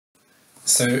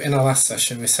So in our last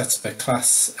session we set up a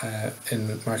class in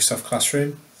Microsoft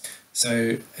Classroom.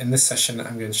 So in this session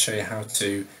I'm going to show you how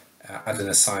to add an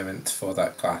assignment for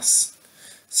that class.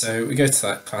 So we go to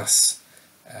that class,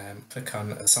 click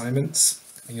on assignments,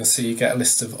 and you'll see you get a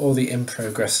list of all the in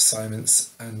progress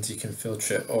assignments, and you can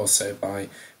filter it also by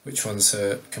which ones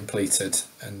are completed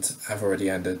and have already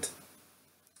ended.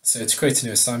 So to create a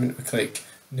new assignment, we click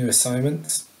New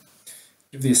Assignment,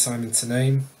 give the assignment a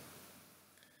name.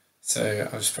 So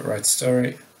I'll just put Write a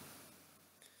Story.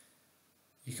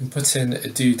 You can put in a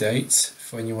due date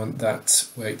for when you want that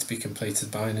work to be completed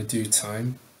by and a due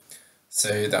time.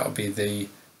 So that will be the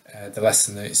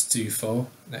lesson that it's due for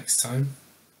next time.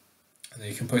 And then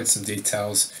you can put in some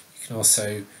details. You can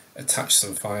also attach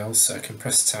some files. So I can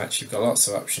press attach. You've got lots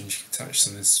of options. You can attach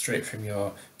something straight from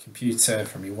your computer,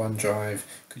 from your OneDrive.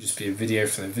 It could just be a video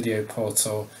from the video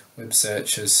portal, web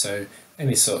searches. So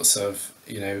any sorts of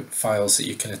files that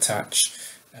you can attach,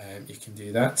 you can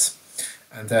do that.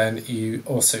 And then you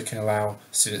also can allow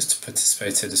students to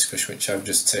participate in a discussion, which I've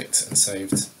just ticked and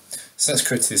saved. So that's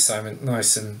created the assignment,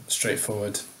 nice and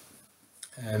straightforward,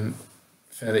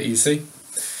 fairly easy.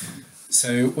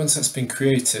 So once that's been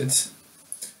created,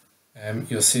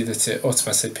 you'll see that it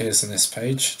automatically appears on this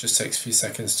page. Just takes a few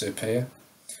seconds to appear.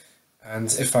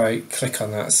 And if I click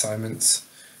on that assignment,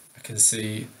 I can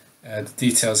see the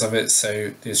details of it,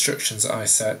 so the instructions that I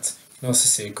set. You can also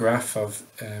see a graph of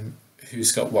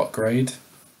who's got what grade.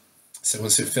 So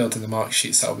once we've filled in the mark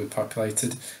sheets, that will be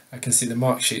populated. I can see the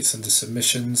mark sheets under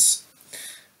submissions,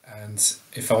 and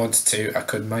if I wanted to, I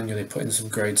could manually put in some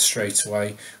grades straight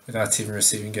away without even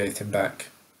receiving anything back.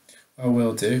 What I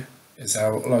will do is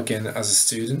I'll log in as a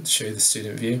student, show you the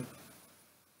student view.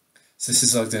 So this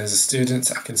is logged in as a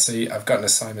student. I can see I've got an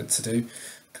assignment to do.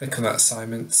 Click on that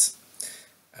assignment,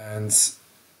 and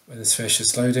when this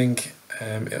finishes loading,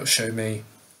 it'll show me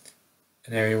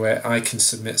an area where I can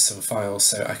submit some files.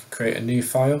 So I can create a new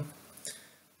file.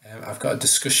 I've got a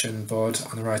discussion board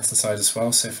on the right hand side as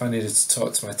well, so if I needed to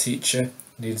talk to my teacher,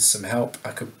 needed some help,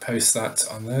 I could post that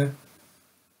on there,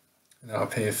 and that'll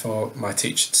appear for my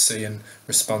teacher to see and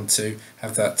respond to,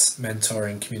 have that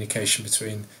mentoring communication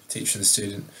between teacher and the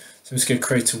student. So I'm just going to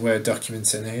create a Word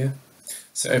document in here.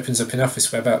 So it opens up in Office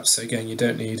Web Apps. So again, you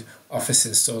don't need Office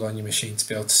installed on your machine to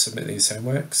be able to submit these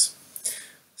homeworks.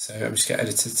 So I'm just going to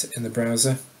edit it in the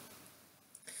browser.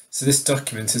 So this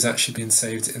document is actually being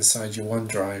saved inside your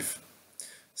OneDrive.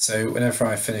 So whenever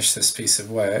I finish this piece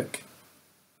of work,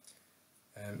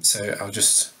 so I'll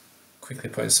just quickly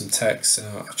put in some text, and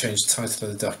I'll change the title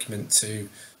of the document to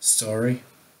Story.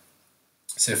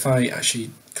 So if I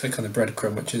actually click on the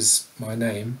breadcrumb, which is my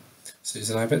name,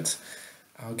 Susan Abbott,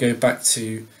 I'll go back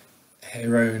to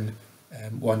her own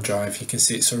OneDrive. You can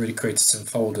see it's already created some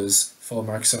folders for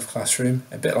Microsoft Classroom,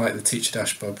 a bit like the Teacher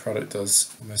Dashboard product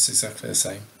does, almost exactly the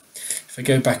same. If I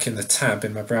go back in the tab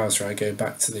in my browser, I go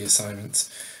back to the assignment,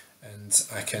 and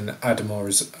I can add more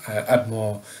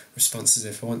responses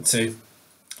if I want to.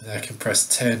 Then I can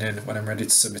press turn in when I'm ready to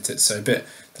submit it. So the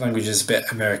language is a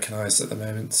bit Americanized at the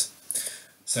moment.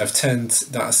 So I've turned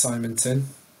that assignment in.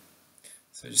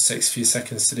 So it just takes a few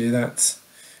seconds to do that.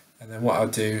 And then what I'll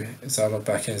do is I'll log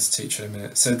back in as a teacher in a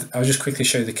minute. So I'll just quickly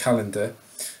show you the calendar.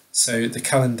 So the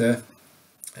calendar,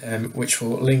 which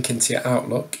will link into your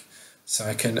Outlook. So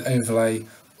I can overlay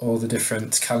all the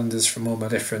different calendars from all my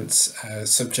different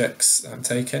subjects that I'm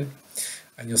taking.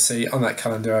 And you'll see on that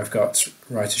calendar I've got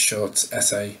write a short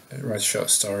essay, write a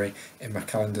short story in my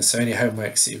calendar. So any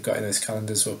homeworks that you've got in those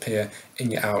calendars will appear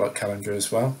in your Outlook calendar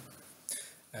as well.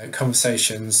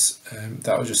 Conversations,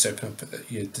 that will just open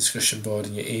up your discussion board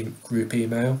and your group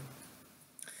email.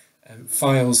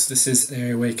 Files, this is an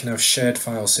area where you can have shared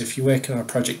files. So if you're working on a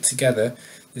project together,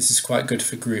 this is quite good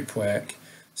for group work.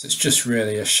 So it's just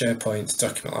really a SharePoint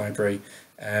document library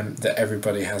that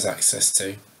everybody has access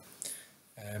to.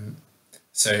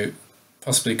 So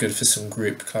possibly good for some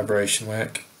group collaboration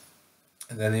work.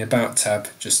 And then the About tab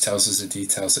just tells us the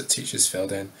details that teachers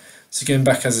filled in. So going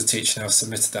back as a teacher now, I've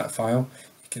submitted that file.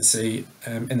 You can see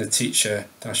in the teacher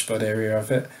dashboard area of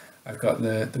it, I've got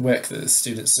the work that the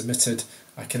student submitted.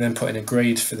 I can then put in a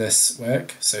grade for this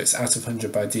work. So it's out of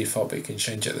 100 by default, but you can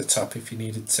change it at the top if you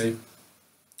needed to.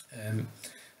 And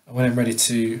when I'm ready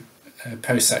to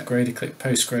post that grade, I click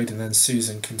post grade, and then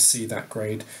Susan can see that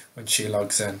grade when she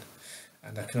logs in.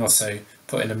 And I can also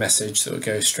put in a message that will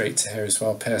go straight to her as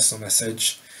well, personal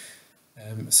message,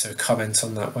 so comment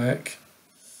on that work.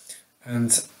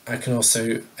 And I can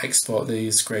also export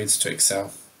these grades to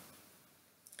Excel.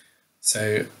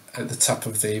 So at the top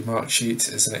of the mark sheet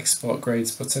is an export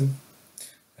grades button,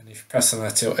 and if you press on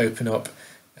that, it'll open up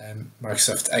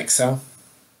Microsoft Excel.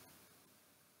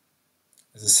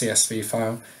 as a CSV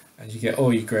file, and you get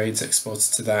all your grades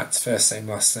exported to that, first name,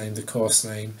 last name, the course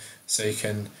name, so you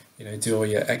can do all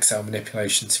your Excel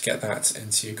manipulation to get that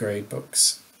into your grade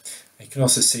books. You can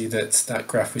also see that that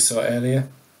graph we saw earlier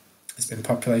has been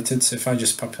populated, so if I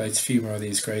just populate a few more of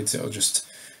these grades, it'll just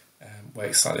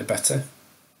work slightly better.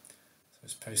 So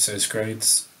let's post those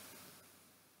grades,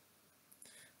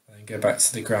 and then go back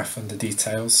to the graph under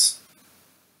details.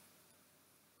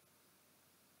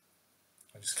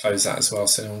 I'll just close that as well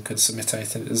so no one can submit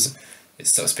anything. It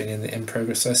starts being in the in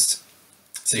progress list.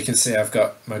 So you can see I've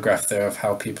got my graph there of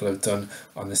how people have done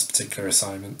on this particular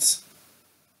assignment.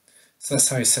 So that's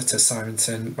how you set an assignment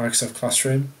in Microsoft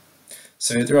Classroom.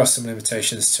 So there are some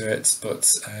limitations to it,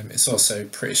 but it's also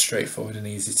pretty straightforward and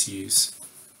easy to use.